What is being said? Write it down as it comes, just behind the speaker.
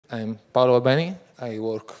I'm Paolo Abeni. I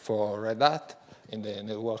work for Red Hat in the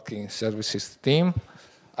networking services team.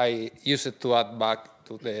 I use it to add bugs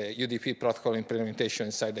to the UDP protocol implementation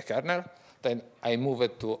inside the kernel. Then I move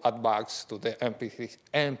it to add bugs to the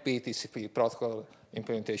MPTCP protocol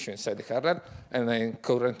implementation inside the kernel. And I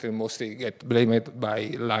currently mostly get blamed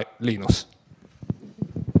by Linus.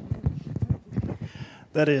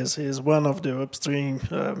 That is, he's one of the upstream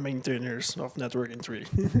maintainers of Networking 3.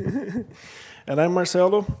 And I'm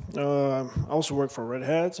Marcelo. I also work for Red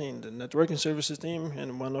Hat in the networking services team,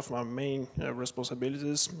 and one of my main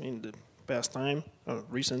responsibilities in the past time,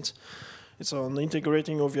 recent, it's on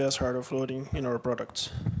integrating OVS hard offloading in our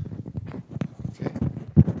products. Okay.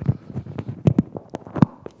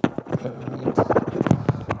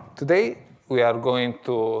 Today, we are going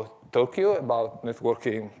to talk to you about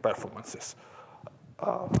networking performances.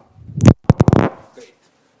 Great.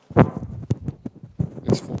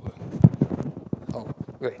 It's full. Oh,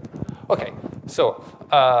 great. OK, so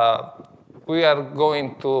we are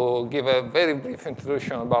going to give a very brief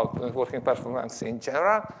introduction about networking performance in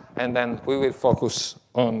general, and then we will focus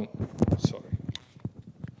on,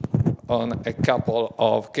 on a couple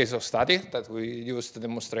of case of study that we use to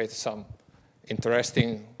demonstrate some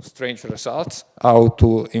interesting, strange results, how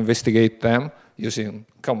to investigate them using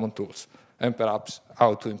common tools, and perhaps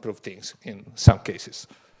how to improve things in some cases.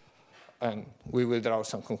 And we will draw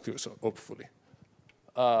some conclusions, hopefully.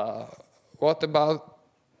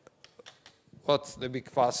 What's the big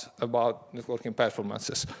fuss about networking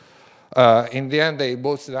performances? In the end, they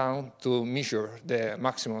boil down to measure the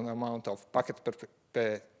maximum amount of packet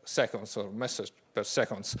per seconds or message per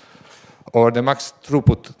seconds, or the max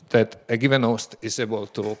throughput that a given host is able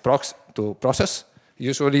to process,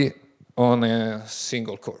 usually on a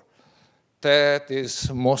single core. That is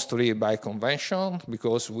mostly by convention,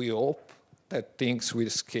 because we hope that things will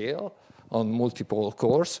scale on multiple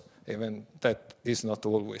cores, even that is not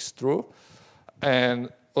always true. And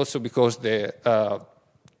also because the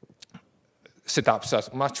setups are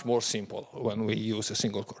much more simple when we use a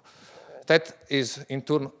single core. That is, in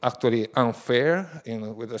turn, actually unfair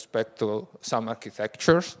with respect to some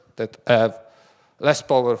architectures that have less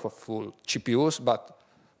powerful GPUs, but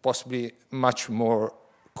possibly much more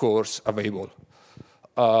cores available.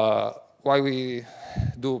 Why we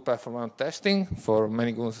do performance testing? For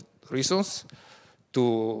many good reasons.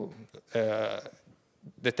 To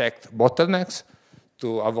detect bottlenecks,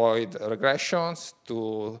 to avoid regressions,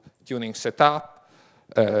 to tuning setup,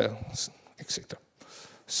 etc.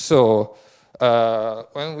 So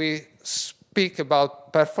when we speak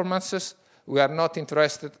about performances, we are not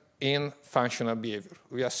interested in functional behavior.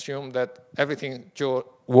 We assume that everything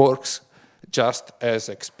works just as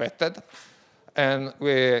expected, and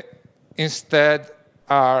we instead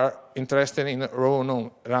are interested in raw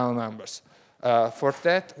numbers. For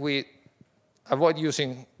that, we avoid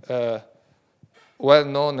using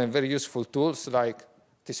well-known and very useful tools like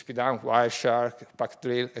TCP-dump, Wireshark,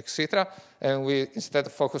 PacketDrill, etc. And we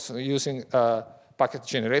instead focus on using packet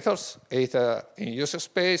generators, either in user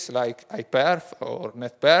space like iPerf or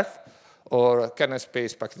NetPerf, or kernel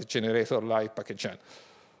space packet generator like PacketGen.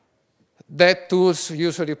 That tools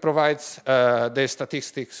usually provides the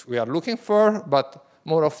statistics we are looking for, but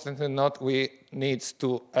more often than not, we need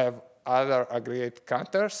to have other aggregate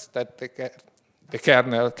counters that the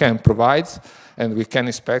kernel can provide, and we can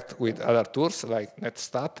inspect with other tools like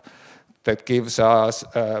netstat that gives us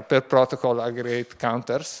per protocol aggregate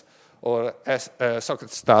counters, or socket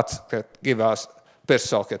stats that give us per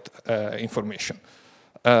socket information.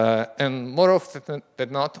 And more often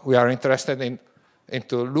than not, we are interested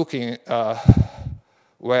into looking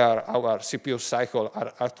where our CPU cycle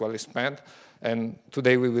are actually spent, and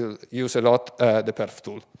today we will use a lot the perf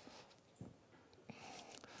tool.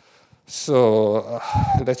 So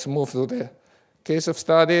let's move to the case of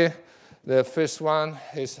study. The first one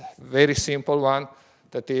is a very simple one,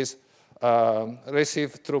 that is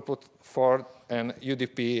receive throughput for an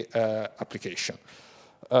UDP application.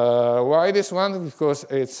 Why this one? Because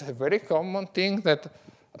it's a very common thing that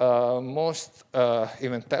most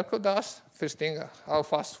even telco does. First thing, how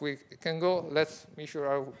fast we can go. Let's measure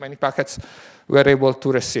how many packets we are able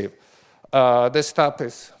to receive. The step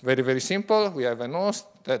is very, very simple. We have a host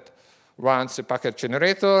that runs a packet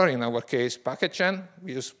generator, in our case, PacketGen.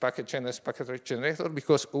 We use PacketGen as packet generator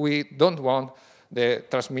because we don't want the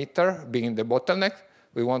transmitter being the bottleneck.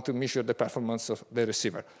 We want to measure the performance of the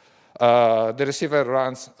receiver. The receiver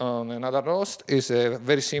runs on another host. It's a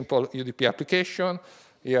very simple UDP application.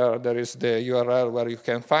 Here there is the URL where you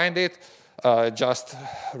can find it. Just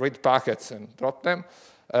read packets and drop them.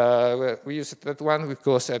 We use that one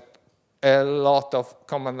because at a lot of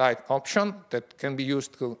command line options that can be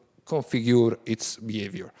used to configure its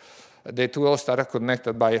behavior. The two hosts are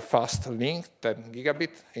connected by a fast link, 10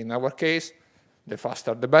 gigabit in our case. The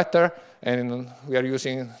faster, the better. And we are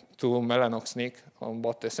using two Mellanox NIC on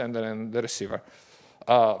both the sender and the receiver.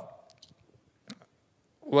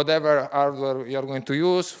 Whatever hardware you are going to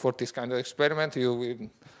use for this kind of experiment, you will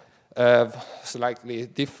have slightly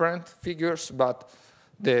different figures, but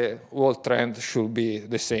the whole trend should be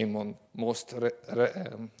the same on most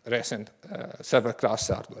recent server class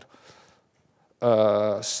hardware.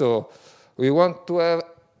 So we want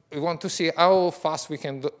to see how fast we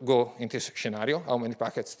can go in this scenario, how many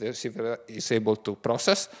packets the receiver is able to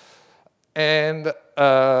process, and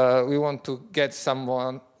we want to get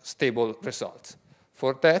some stable results.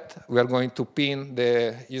 For that, we are going to pin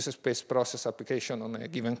the user space process application on a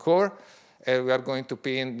given core, and we are going to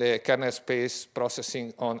pin the kernel space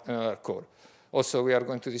processing on another core. Also, we are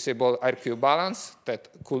going to disable IRQ balance that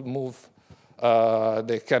could move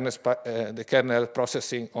the kernel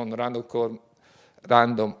processing on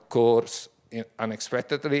random cores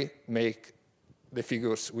unexpectedly, make the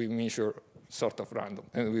figures we measure sort of random,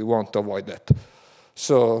 and we want to avoid that.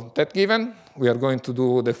 So that given, we are going to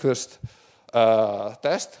do the first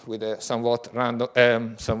test with a somewhat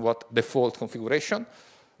random, somewhat default configuration.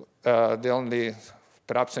 The only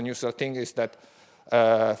perhaps unusual thing is that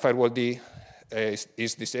firewall D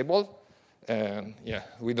is disabled. Yeah,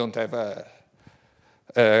 we don't have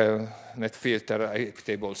net filter IP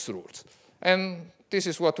tables rules. And this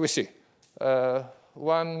is what we see.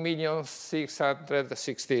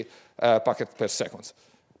 1,660,000 packets per second,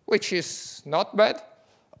 which is not bad.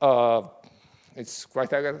 It's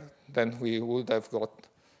quite higher than we would have got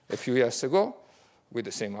a few years ago with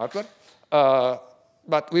the same hardware.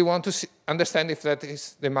 But we want to understand if that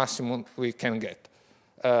is the maximum we can get.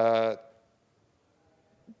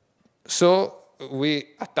 So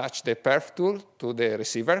we attach the perf tool to the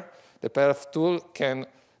receiver. The perf tool can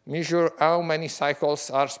measure how many cycles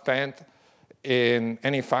are spent in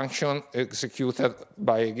any function executed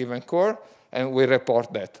by a given core, and we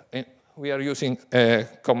report that. And we are using a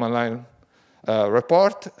command line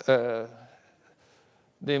report. The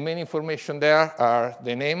main information there are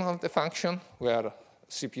the name of the function, where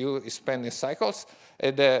CPU is spending cycles,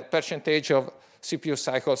 and the percentage of CPU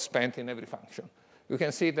cycles spent in every function. You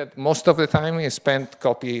can see that most of the time is spent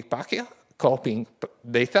copying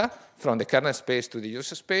data from the kernel space to the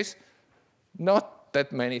user space. Not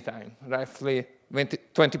that many times, roughly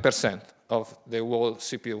 20% of the whole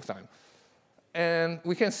CPU time. And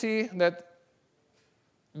we can see that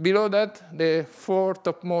below that, the four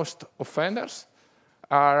topmost offenders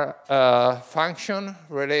are function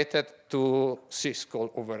related to syscall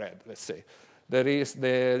overhead, let's say. There is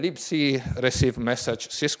the libc receive message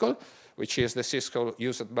syscall, which is the syscall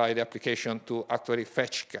used by the application to actually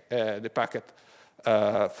fetch the packet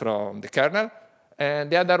from the kernel.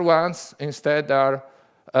 And the other ones, instead, are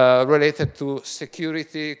related to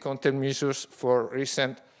security countermeasures for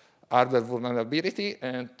recent hardware vulnerability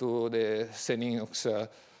and to the Linux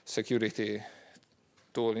security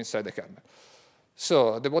tool inside the kernel.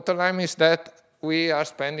 So the bottom line is that we are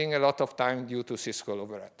spending a lot of time due to syscall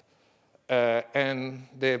overhead. And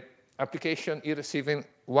the application is receiving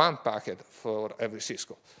one packet for every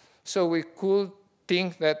syscall. So we could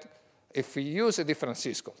think that if we use a different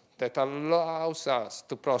syscall that allows us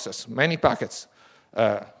to process many packets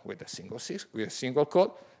with a single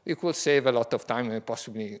call, we could save a lot of time and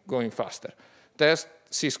possibly going faster. That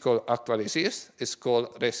syscall actually exists. It's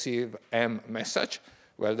called receive M message,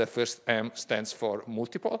 where the first M stands for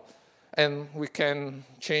multiple. And we can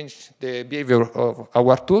change the behavior of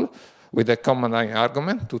our tool with a command line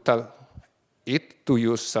argument to tell it to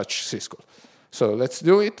use such syscall. So let's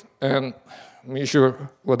do it and measure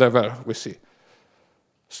whatever we see.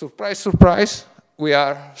 Surprise, surprise, we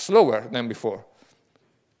are slower than before.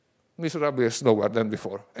 Miserably slower than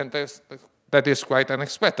before. And that is quite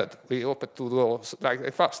unexpected. We hoped to go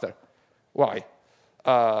slightly faster. Why?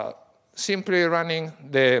 Simply running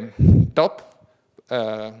the top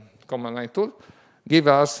command line tool gives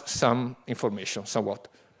us some information, somewhat.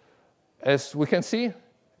 As we can see,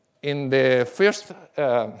 in the first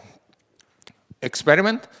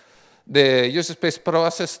experiment, the user space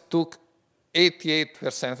process took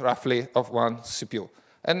 88% roughly of one CPU.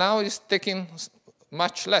 And now it's taking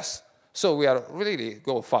much less. So we are really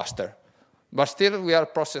go faster. But still, we are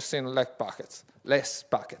processing less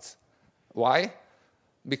packets. Why?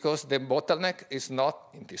 Because the bottleneck is not,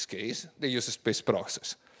 in this case, the user space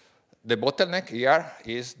process. The bottleneck here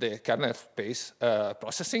is the kernel space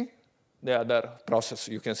processing. The other process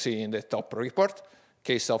you can see in the top report,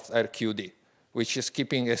 case of RQD. which is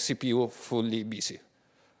keeping a CPU fully busy.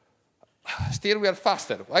 Still, we are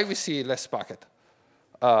faster. Why we see less packet?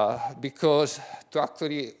 Because to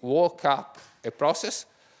actually walk up a process,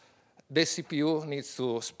 the CPU needs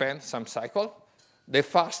to spend some cycle. The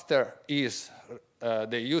faster is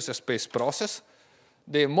the user space process,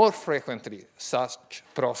 the more frequently such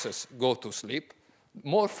process go to sleep,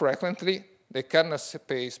 more frequently the kernel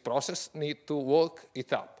space process need to walk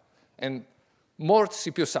it up. And more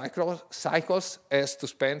CPU cycles has to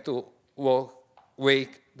spend to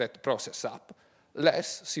wake that process up,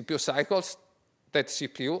 less CPU cycles that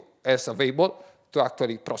CPU has available to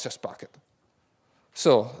actually process packet.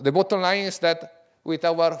 So the bottom line is that with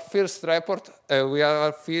our first report, with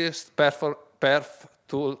our first perf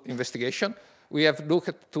tool investigation, we have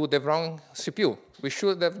looked to the wrong CPU. We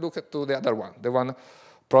should have looked to the other one, the one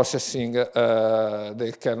processing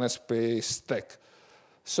the kernel space stack.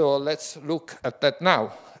 So let's look at that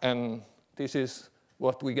now, and this is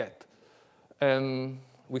what we get. And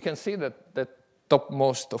we can see that the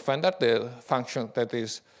topmost offender, the function that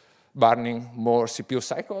is burning more CPU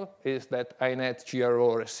cycle, is that inet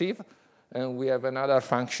GRO receive, and we have another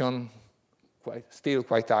function still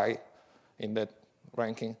quite high in that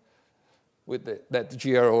ranking with that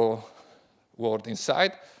GRO word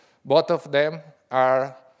inside. Both of them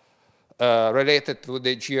are related to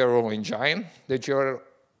the GRO engine. The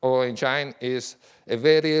GRO engine is a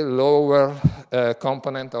very lower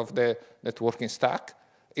component of the networking stack,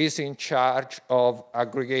 is in charge of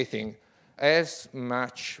aggregating as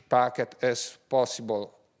much packet as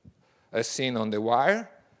possible as seen on the wire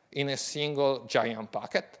in a single giant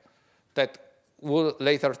packet that will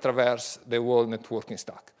later traverse the whole networking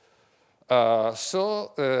stack.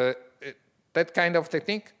 That kind of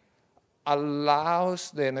technique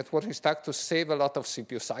allows the networking stack to save a lot of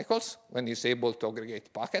CPU cycles when it's able to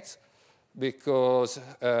aggregate packets, because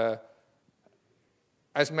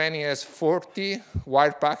as many as 40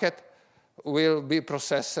 wire packets will be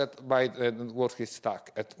processed by the networking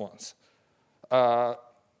stack at once.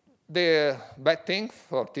 The bad thing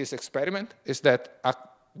for this experiment is that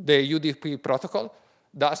the UDP protocol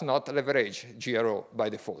does not leverage GRO by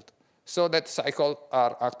default. So that cycles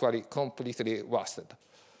are actually completely wasted.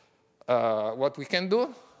 What we can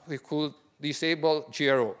do, we could disable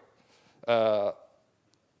GRO.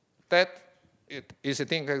 That is a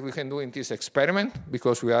thing that we can do in this experiment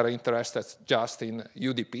because we are interested just in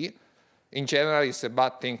UDP. In general, it's a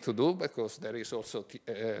bad thing to do because there is also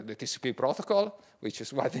the TCP protocol, which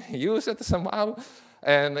is widely used somehow.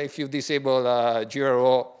 And if you disable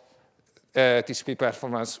GRO, TCP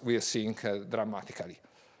performance will sink dramatically.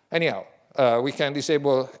 Anyhow, we can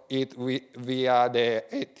disable it via the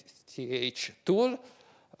ATH tool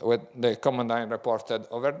with the command line reported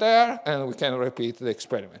over there, and we can repeat the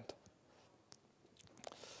experiment.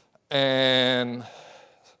 And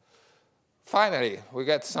finally, we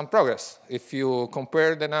get some progress. If you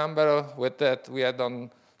compare the number with that we had on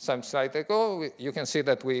some slide ago, you can see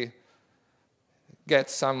that we get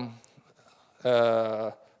some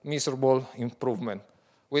miserable improvement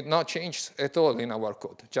with no change at all in our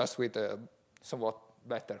code, just with a somewhat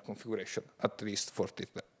better configuration, at least for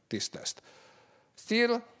this test.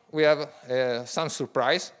 Still, we have some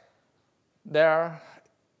surprise. There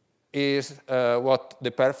is what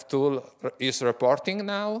the perf tool is reporting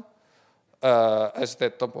now as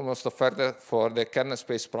the topmost offender for the kernel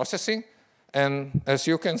space processing. And as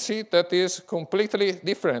you can see, that is completely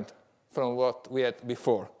different from what we had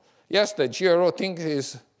before. Yes, the GRO thing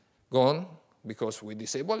is gone because we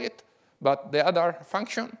disable it, but the other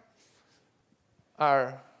function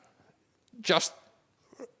have just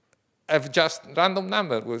random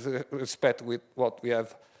number with respect with what we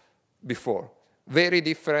have before. Very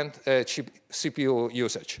different CPU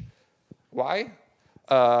usage. Why?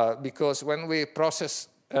 Because when we process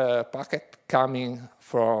a packet coming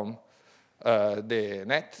from the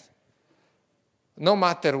net, no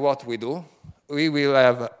matter what we do, we will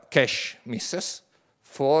have cache misses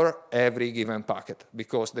for every given packet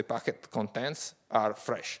because the packet contents are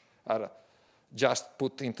fresh, are just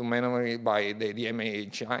put into memory by the DMA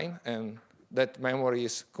engine, and that memory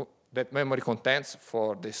contents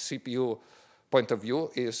for the CPU point of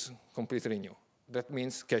view is completely new. That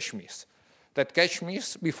means cache miss. That cache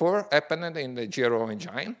miss before happened in the GRO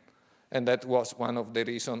engine, and that was one of the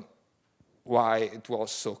reasons why it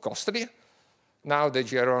was so costly. Now the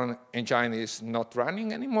GRO engine is not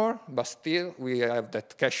running anymore, but still we have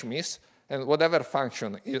that cache miss, and whatever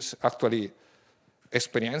function is actually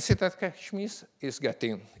experiencing that cache miss is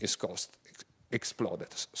getting its cost exploded,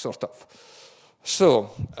 sort of. So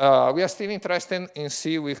we are still interested in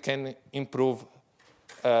see if we can improve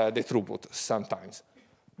the throughput sometimes.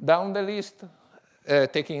 Down the list,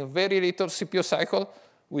 taking very little CPU cycle,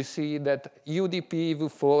 we see that UDP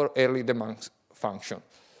v4 early demand function.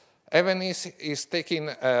 Abeni is taking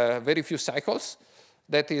very few cycles.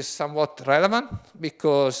 That is somewhat relevant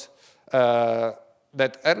because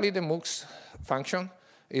that early demux function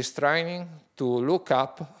is trying to look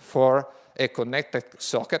up for a connected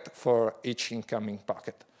socket for each incoming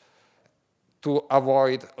packet to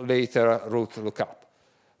avoid later root lookup.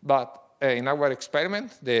 But in our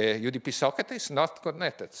experiment, the UDP socket is not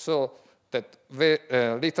connected, so that very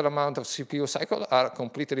little amount of CPU cycles are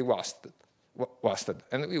completely wasted.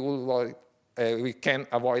 And we can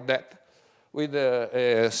avoid that with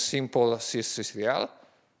a simple sysctl,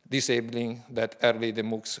 disabling that early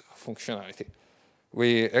demux functionality.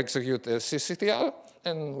 We execute a sysctl,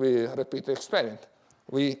 and we repeat the experiment.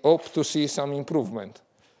 We hope to see some improvement.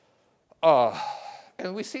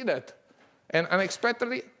 And we see that. And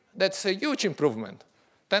unexpectedly, that's a huge improvement,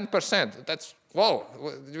 10%. That's, wow,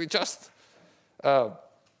 we just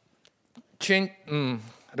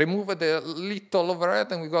removed the little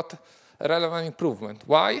overhead, and we got a relevant improvement.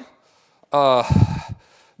 Why?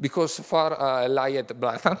 Because so far I lied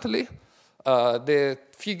blatantly. The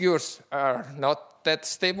figures are not that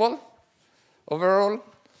stable overall,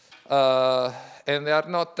 and they are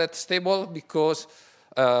not that stable because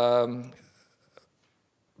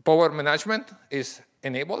power management is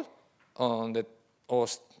enabled on the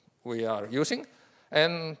host we are using,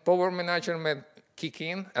 and power management kick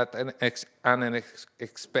in at an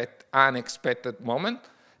unexpected moment,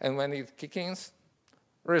 and when it kicks in,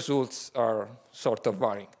 results are sort of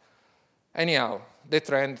varying. Anyhow, the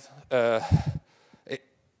trend,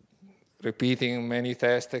 repeating many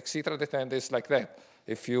tests, etc., the trend is like that.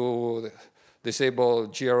 If you disable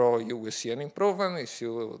GRO, you will see an improvement. If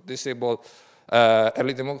you disable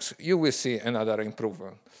early demux, you will see another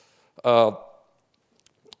improvement.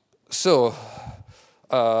 So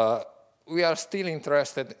we are still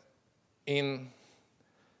interested in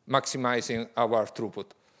maximizing our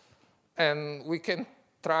throughput. And we can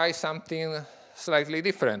try something slightly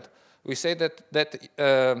different. We say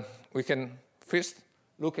that we can first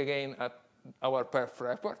look again at our perf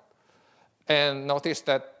report and notice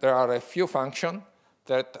that there are a few functions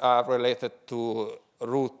that are related to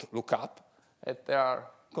root lookup, and they are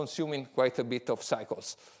consuming quite a bit of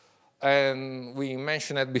cycles. And we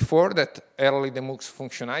mentioned it before that early demux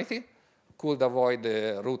functionality could avoid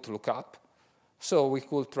the root lookup. So we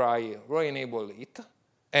could try re-enable it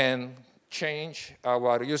and change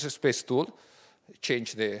our user space tool,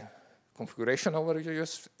 change the configuration of our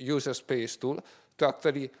user space tool to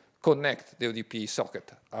actually connect the UDP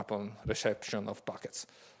socket upon reception of packets.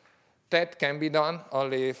 That can be done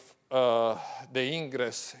only if the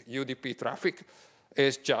ingress UDP traffic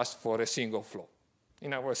is just for a single flow.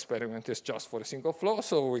 In our experiment, it's just for a single flow,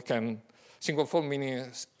 so we can, single flow meaning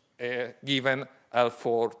a given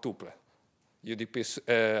L4 tuple. UDP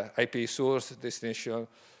IP source, destination,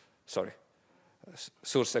 sorry,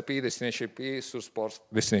 source IP, destination IP, source port,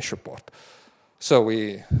 destination port. So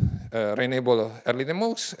we re-enable early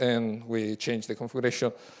demux, and we change the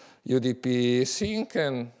configuration UDP sync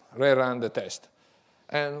and rerun the test.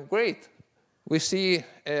 And great, we see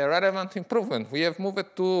a relevant improvement. We have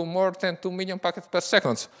moved to more than 2 million packets per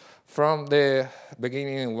second from the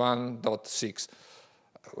beginning 1.6,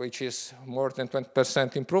 which is more than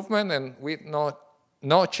 20% improvement, and with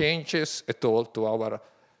no changes at all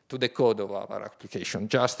to the code of our application,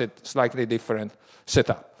 just a slightly different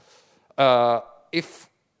setup. If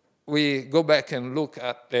we go back and look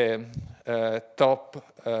at the top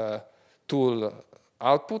tool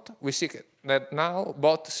output, we see that now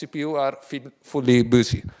both CPU are fully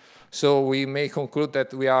busy. So we may conclude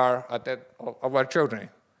that we are at the end of our journey.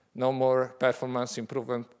 No more performance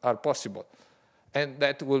improvement are possible. And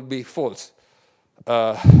that will be false,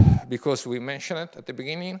 because we mentioned it at the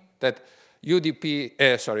beginning that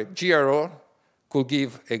GRO could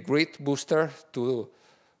give a great booster to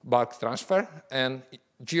bulk transfer, and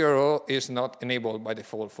GRO is not enabled by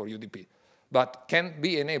default for UDP, but can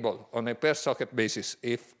be enabled on a per socket basis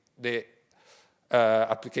if the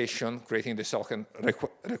application creating the socket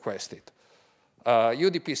requests it.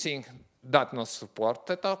 UDP sync does not support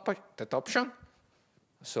that option,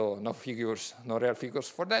 so no figures, no real figures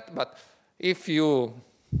for that, but if you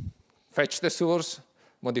fetch the source,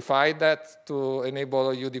 modify that to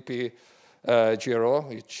enable UDP GRO,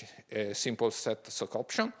 which is a simple set sock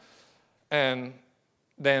option, and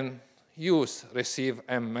then use receive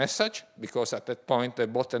M message, because at that point the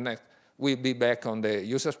bottleneck will be back on the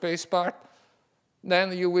user space part,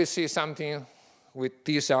 then you will see something with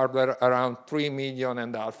this hardware around 3.5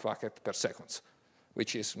 million packets per second,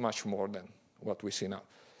 which is much more than what we see now.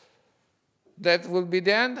 that will be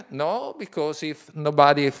the end? No, because if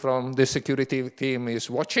nobody from the security team is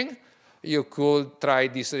watching, you could try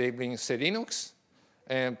disabling Linux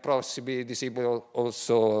and possibly disable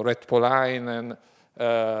also red poline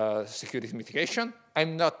and security mitigation.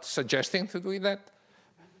 I'm not suggesting to do that.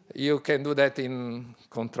 You can do that in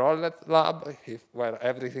controlled lab, where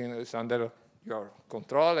everything is under your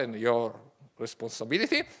control and your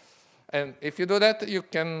responsibility. And if you do that, you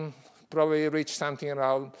can probably reach something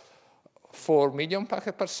around 4 million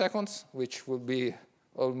packets per second, which will be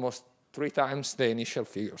almost 3 times the initial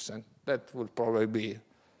figures. And that will probably be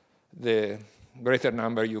the greater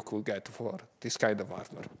number you could get for this kind of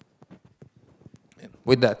hardware. And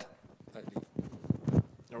with that, I leave.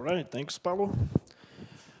 All right, thanks, Paolo.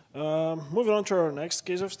 Moving on to our next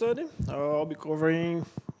case of study, I'll be covering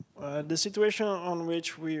the situation on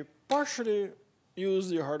which we partially use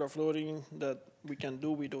the hard offloading that we can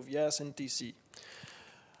do with OVS and TC.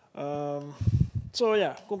 So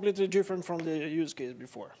yeah, completely different from the use case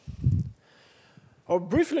before. I'll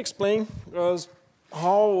briefly explain how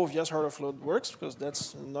OVS hard offload works, because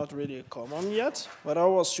that's not really common yet, but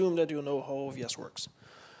I'll assume that you know how OVS works.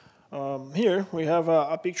 Here we have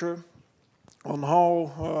a picture on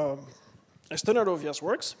how a standard OVS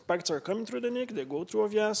works. Packets are coming through the NIC, they go through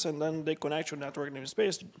OVS, and then they connect to network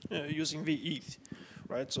namespace using vEth,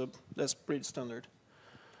 right? So that's pretty standard.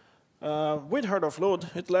 With hard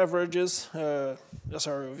offload, it leverages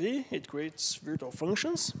SROV. It creates virtual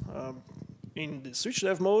functions in the switch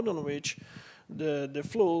dev mode, on which the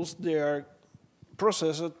flows, they are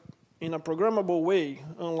processed in a programmable way,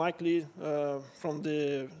 unlikely from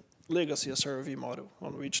the legacy SRV model,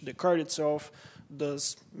 on which the card itself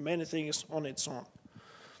does many things on its own.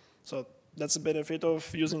 So that's the benefit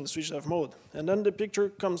of using the switch dev mode. And then the picture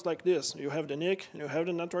comes like this. You have the NIC, you have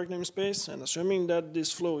the network namespace, and assuming that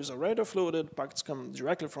this flow is already offloaded, packets come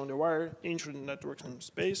directly from the wire into the network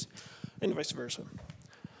namespace, and vice versa.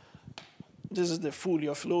 This is the fully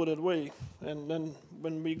offloaded way. And then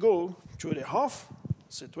when we go to the half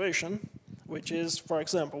situation, which is, for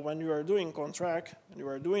example, when you are doing contract, and you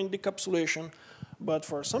are doing decapsulation, but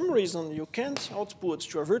for some reason you can't output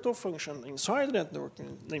to a virtual function inside the network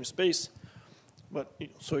namespace,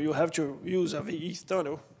 so you have to use a vEth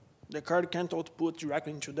tunnel, the card can't output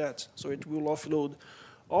directly into that. So it will offload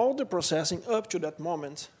all the processing up to that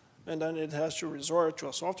moment, and then it has to resort to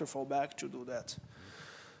a software fallback to do that.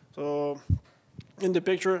 So in the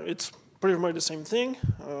picture, it's pretty much the same thing,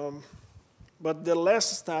 but the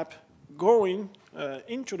last step going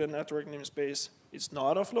into the network namespace is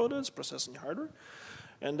not offloaded, it's processing hardware.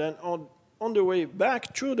 And then on the way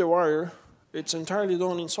back to the wire, it's entirely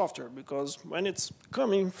done in software, because when it's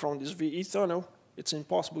coming from this vEth tunnel, it's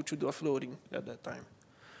impossible to do offloading at that time.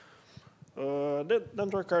 The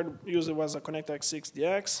network card usually was a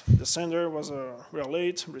ConnectX-6DX. The sender was a Rail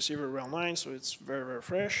 8, receiver Rail 9, so it's very, very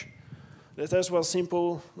fresh. The test was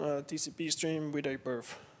simple TCP stream with a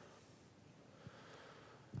perf.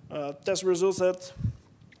 Test results that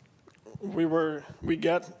we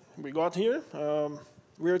got here.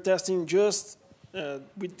 We're testing just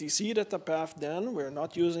with TC data path. Then we're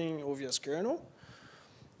not using OVS kernel,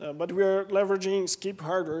 but we're leveraging skip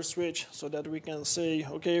hardware switch so that we can say,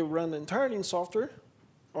 okay, run entirely in software,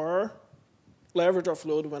 or leverage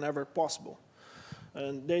offload whenever possible.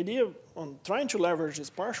 And the idea on trying to leverage this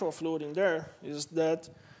partial offload in there is that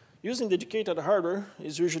using dedicated hardware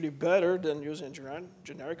is usually better than using a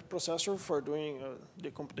generic processor for doing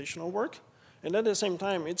the computational work. And at the same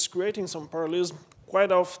time, it's creating some parallelism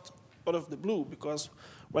quite out of the blue, because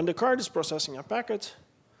when the card is processing a packet,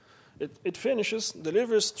 it finishes,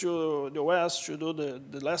 delivers to the OS to do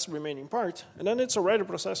the last remaining part, and then it's already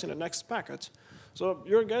processing the next packet. So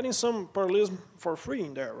you're getting some parallelism for free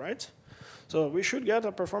in there, right? So we should get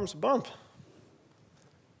a performance bump,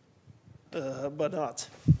 but not.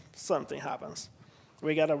 Something happens.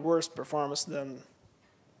 We get a worse performance than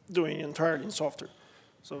doing entirely in software.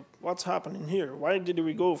 So what's happening here? Why did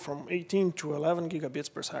we go from 18 to 11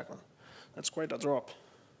 gigabits per second? That's quite a drop.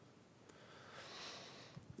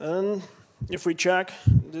 And if we check,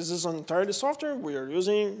 this is entirely software. We are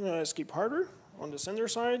using skip hardware on the sender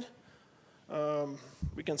side.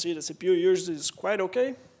 We can see the CPU usage is quite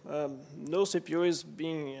okay. No CPU is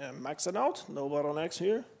being maxed out, no bottlenecks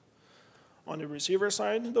here. On the receiver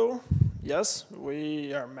side, though, yes,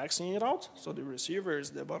 we are maxing it out, so the receiver is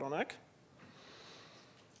the bottleneck.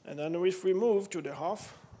 And then if we move to the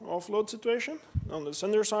half offload situation, on the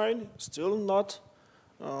sender side, still not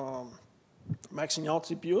maxing out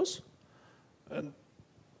CPUs. And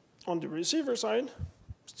on the receiver side,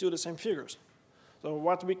 still the same figures. So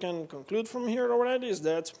what we can conclude from here already is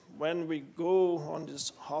that when we go on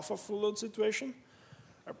this half of load situation,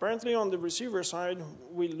 apparently on the receiver side,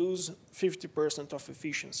 we lose 50% of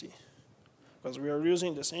efficiency because we are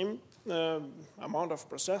using the same amount of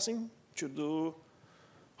processing to do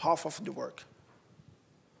half of the work.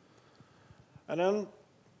 And then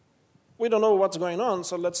we don't know what's going on,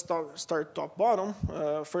 so let's start top-bottom.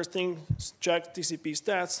 First thing, check TCP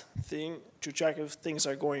stats to check if things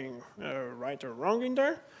are going right or wrong in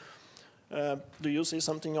there. Do you see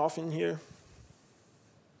something off in here?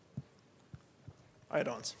 I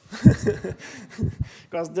don't.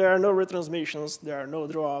 Because there are no retransmissions, there are no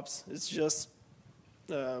drops. It's just,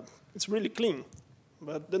 it's really clean.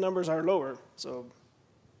 But the numbers are lower, so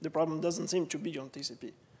the problem doesn't seem to be on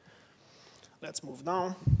TCP. Let's move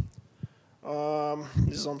down.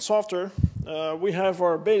 This is on software. We have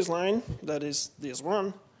our baseline, that is this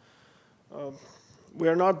one. We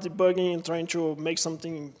are not debugging and trying to make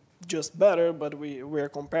something just better, but we are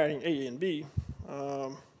comparing A and B.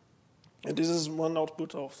 And this is one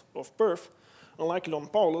output of perf. Unlike on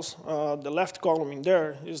Paolo's, the left column in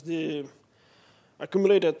there is the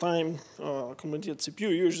accumulated time, accumulated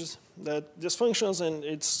CPU uses that these functions and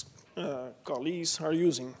its callees are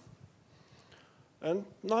using. And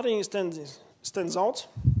nothing stands out,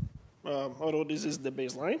 although this is the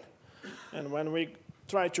baseline. And when we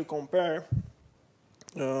try to compare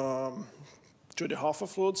to the half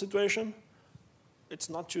of load situation,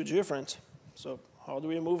 it's not too different. So how do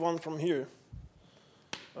we move on from here?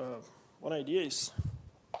 One idea is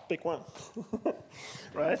pick one,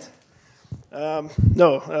 right?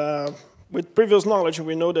 With previous knowledge,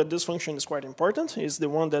 we know that this function is quite important. It's the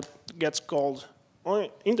one that gets called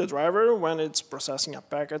in the driver when it's processing a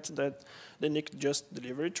packet that the NIC just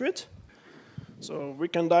delivered to it. So we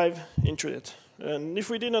can dive into it. And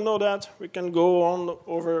if we didn't know that, we can go on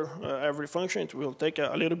over every function. It will take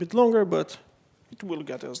a little bit longer, but it will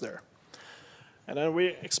get us there. And then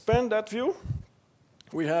we expand that view.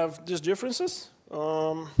 We have these differences.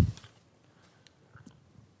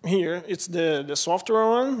 Here, it's the software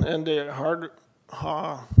one and the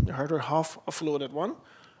hardware half of loaded one.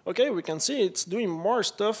 Okay, we can see it's doing more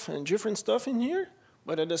stuff and different stuff in here,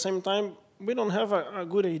 but at the same time, we don't have a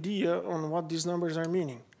good idea on what these numbers are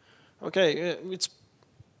meaning. Okay, it's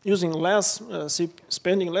using less,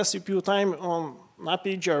 spending less CPU time on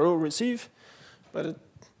NAPI, GRO, receive, but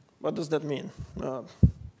what does that mean?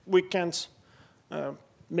 We can't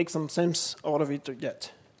make some sense out of it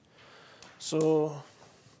yet. So,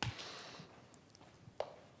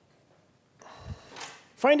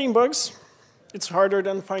 finding bugs, it's harder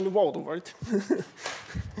than finding Waldo, right?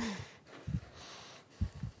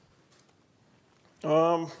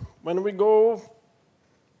 When we go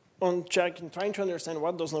on checking, trying to understand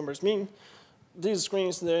what those numbers mean, these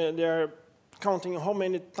screens, they are counting how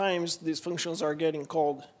many times these functions are getting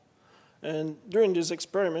called. And during this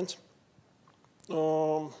experiment,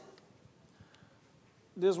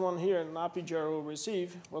 this one here, NAPI GRO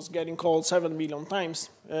receive, was getting called 7 million times.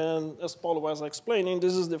 And as Paolo was explaining,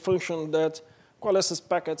 this is the function that coalesces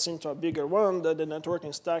packets into a bigger one that the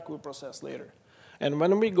networking stack will process later. And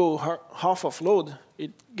when we go half of load,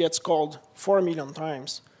 it gets called 4 million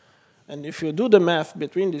times. And if you do the math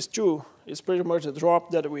between these two, it's pretty much the drop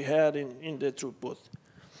that we had in the throughput.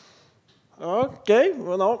 Okay,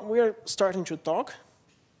 well now we are starting to talk.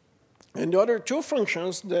 And the other two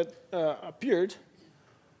functions that appeared,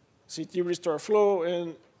 CT restore flow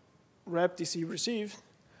and wrap TC receive,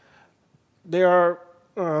 they are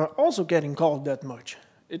also getting called that much.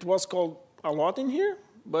 It was called a lot in here,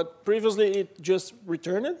 but previously it just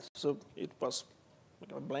returned it, so it was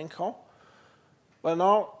like a blank call. But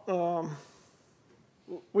now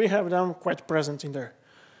we have them quite present in there.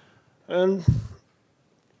 And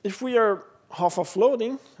if we are half of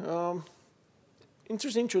loading,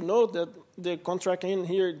 interesting to note that the contract in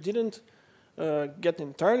here didn't get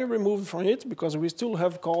entirely removed from it because we still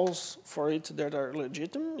have calls for it that are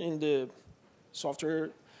legitimate in the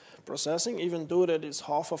software processing, even though that is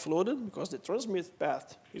half offloaded because the transmit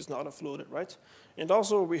path is not offloaded, right? And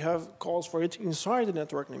also we have calls for it inside the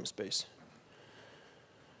network namespace.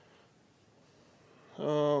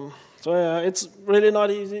 So yeah, it's really not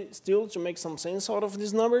easy still to make some sense out of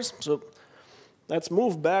these numbers. So let's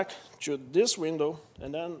move back to this window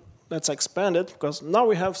and then let's expand it because now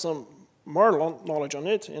we have some more knowledge on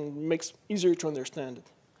it and it makes it easier to understand it.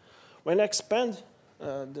 When I expand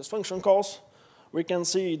this function calls, we can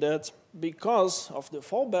see that because of the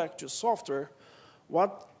fallback to software,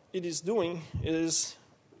 what it is doing is,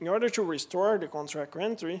 in order to restore the contract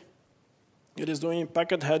entry, it is doing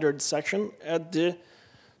packet header dissection at the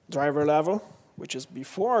driver level, which is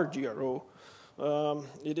before GRO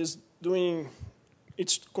It is doing,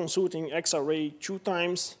 it's consulting X array 2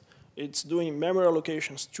 times. It's doing memory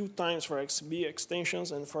allocations 2 times for XB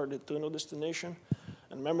extensions and for the tunnel destination.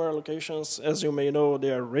 And memory allocations, as you may know,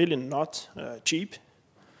 they are really not cheap.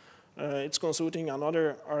 It's consulting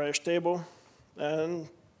another RH table. And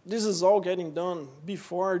this is all getting done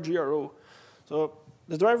before GRO. So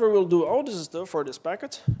the driver will do all this stuff for this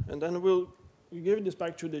packet, and then we'll give this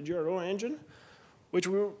back to the GRO engine, which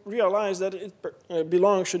will realize that it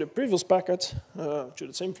belongs to the previous packet, to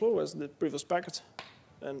the same flow as the previous packet,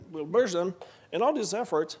 and we'll merge them. And all this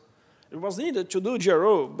effort, it was needed to do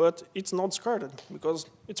GRO, but it's not discarded because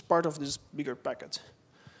it's part of this bigger packet.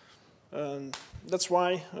 And that's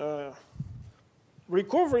why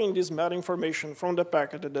recovering this meta information from the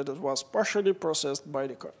packet that was partially processed by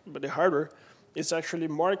the hardware is actually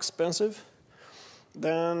more expensive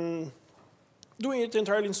than doing it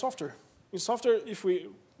entirely in software. In software, if we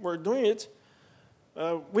were doing it,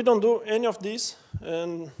 we don't do any of this,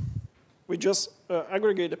 and we just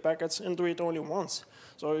aggregate the packets and do it only once.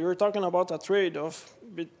 So you're talking about a trade of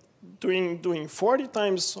doing 40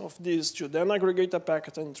 times of this to then aggregate a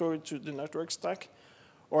packet and throw it to the network stack,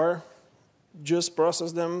 or just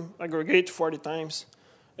process them, aggregate 40 times,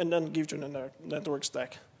 and then give to the network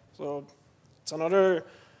stack. So it's another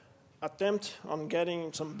attempt on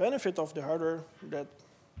getting some benefit of the hardware that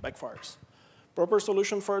backfires. Proper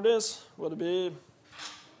solution for this would be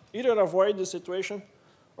either avoid the situation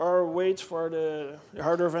or wait for the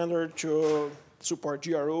hardware vendor to support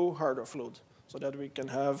GRO hardware flood so that we can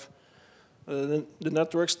have the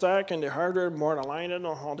network stack and the hardware more aligned on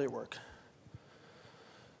how they work.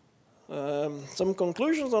 Some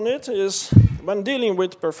conclusions on it is when dealing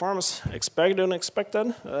with performance expected and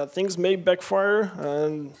unexpected, things may backfire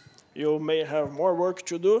and you may have more work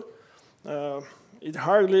to do. It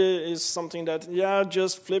hardly is something that, yeah,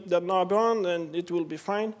 just flip that knob on and it will be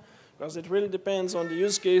fine, because it really depends on the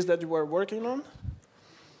use case that you are working on.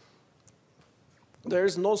 There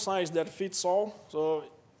is no size that fits all, so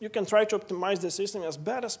you can try to optimize the system as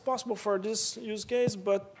bad as possible for this use case,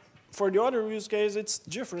 but for the other use case, it's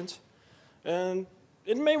different. And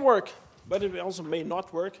it may work, but it also may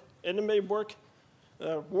not work, and it may work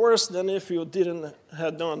worse than if you didn't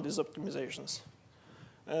have done these optimizations.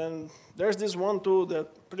 And there's this one tool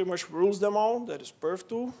that pretty much rules them all, that is perf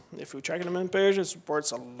tool. If you check the main page, it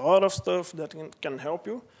supports a lot of stuff that can help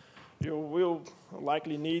you. You will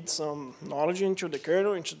likely need some knowledge into the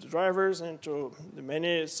kernel, into the drivers, into the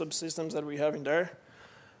many subsystems that we have in there.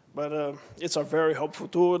 But it's a very helpful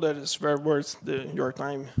tool that is very worth your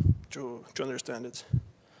time to understand it.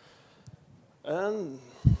 And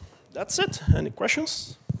that's it. Any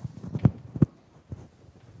questions?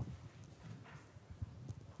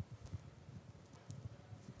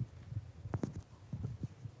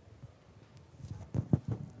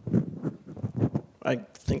 I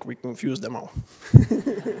think we confused them all.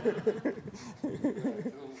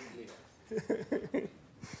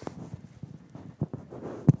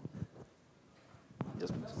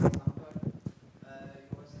 Yes, please.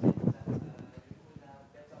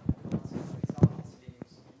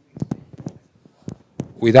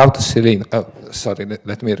 Without Selenium, sorry,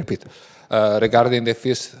 let me repeat. Regarding the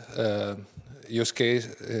first use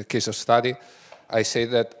case of study, I say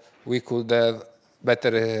that we could have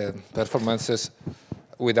better performances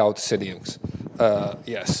without Selenium.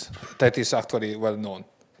 Yes, that is actually well known,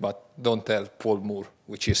 but don't tell Paul Moore,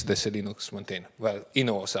 which is the Selenium maintainer. Well, he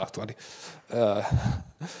knows actually.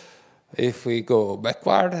 If we go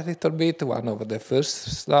backward a little bit, one of the first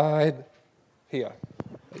slide, here,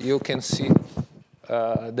 you can see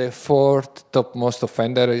the fourth topmost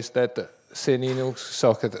offender is that Selenium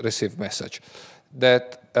socket receive message.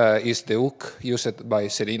 That is the hook used by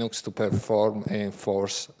Selenium to perform and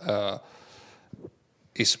enforce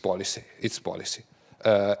its policy.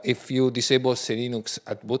 If you disable Selenium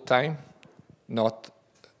at boot time, not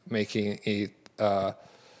making it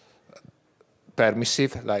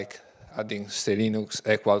permissive, like adding Selenium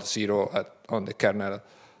equals 0 on the kernel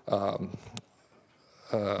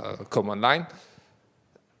command line,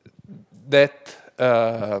 that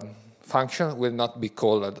function will not be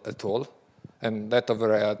called at all, and that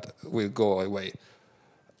overhead will go away.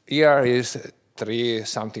 Here is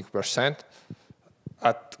 3-something%.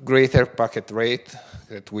 At greater packet rate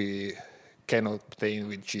that we can obtain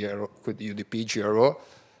with UDP GRO,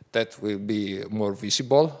 that will be more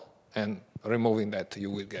visible, and removing that, you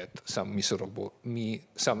will get some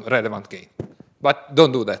some relevant gain. But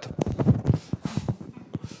don't do that.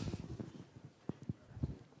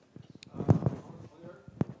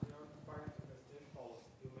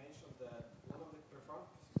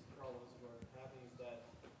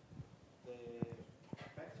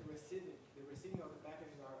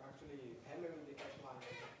 actually hammering the cache line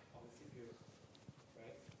on the CPU,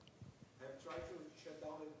 right? Have you tried to shut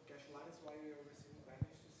down the cache lines while you're receiving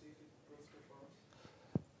packages to see if it improves performance?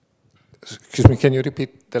 Excuse me, can you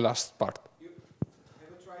repeat the last part? Have you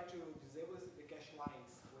tried to disable the cache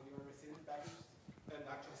lines when you're receiving packages and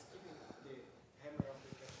actually skipping the hammer of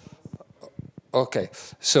the cache lines? Okay,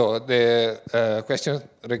 so the question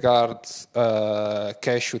regards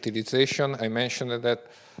cache utilization. I mentioned that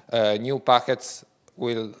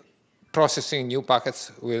processing new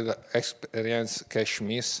packets will experience cache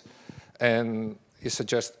miss, and you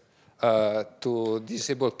suggest to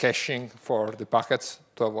disable caching for the packets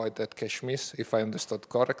to avoid that cache miss, if I understood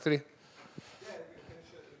correctly. Yeah, you can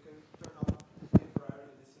turn off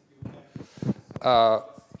temporarily the CPU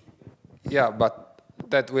cache. Yeah, but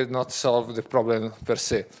that will not solve the problem per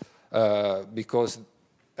se, because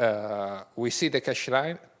we see the cache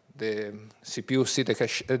line, the CPU see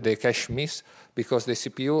the cache miss, because the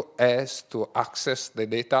CPU has to access the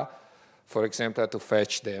data, for example, to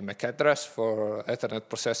fetch the MAC address for Ethernet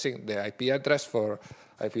processing, the IP address for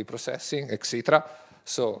IP processing, etc.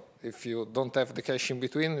 So if you don't have the cache in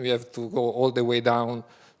between, we have to go all the way down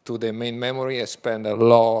to the main memory and spend a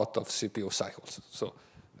lot of CPU cycles. So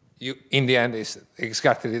in the end, it's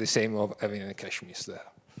exactly the same of having a cache miss there.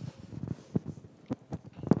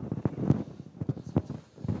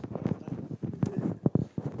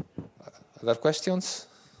 Other questions?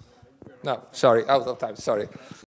 No, sorry, out of time, sorry.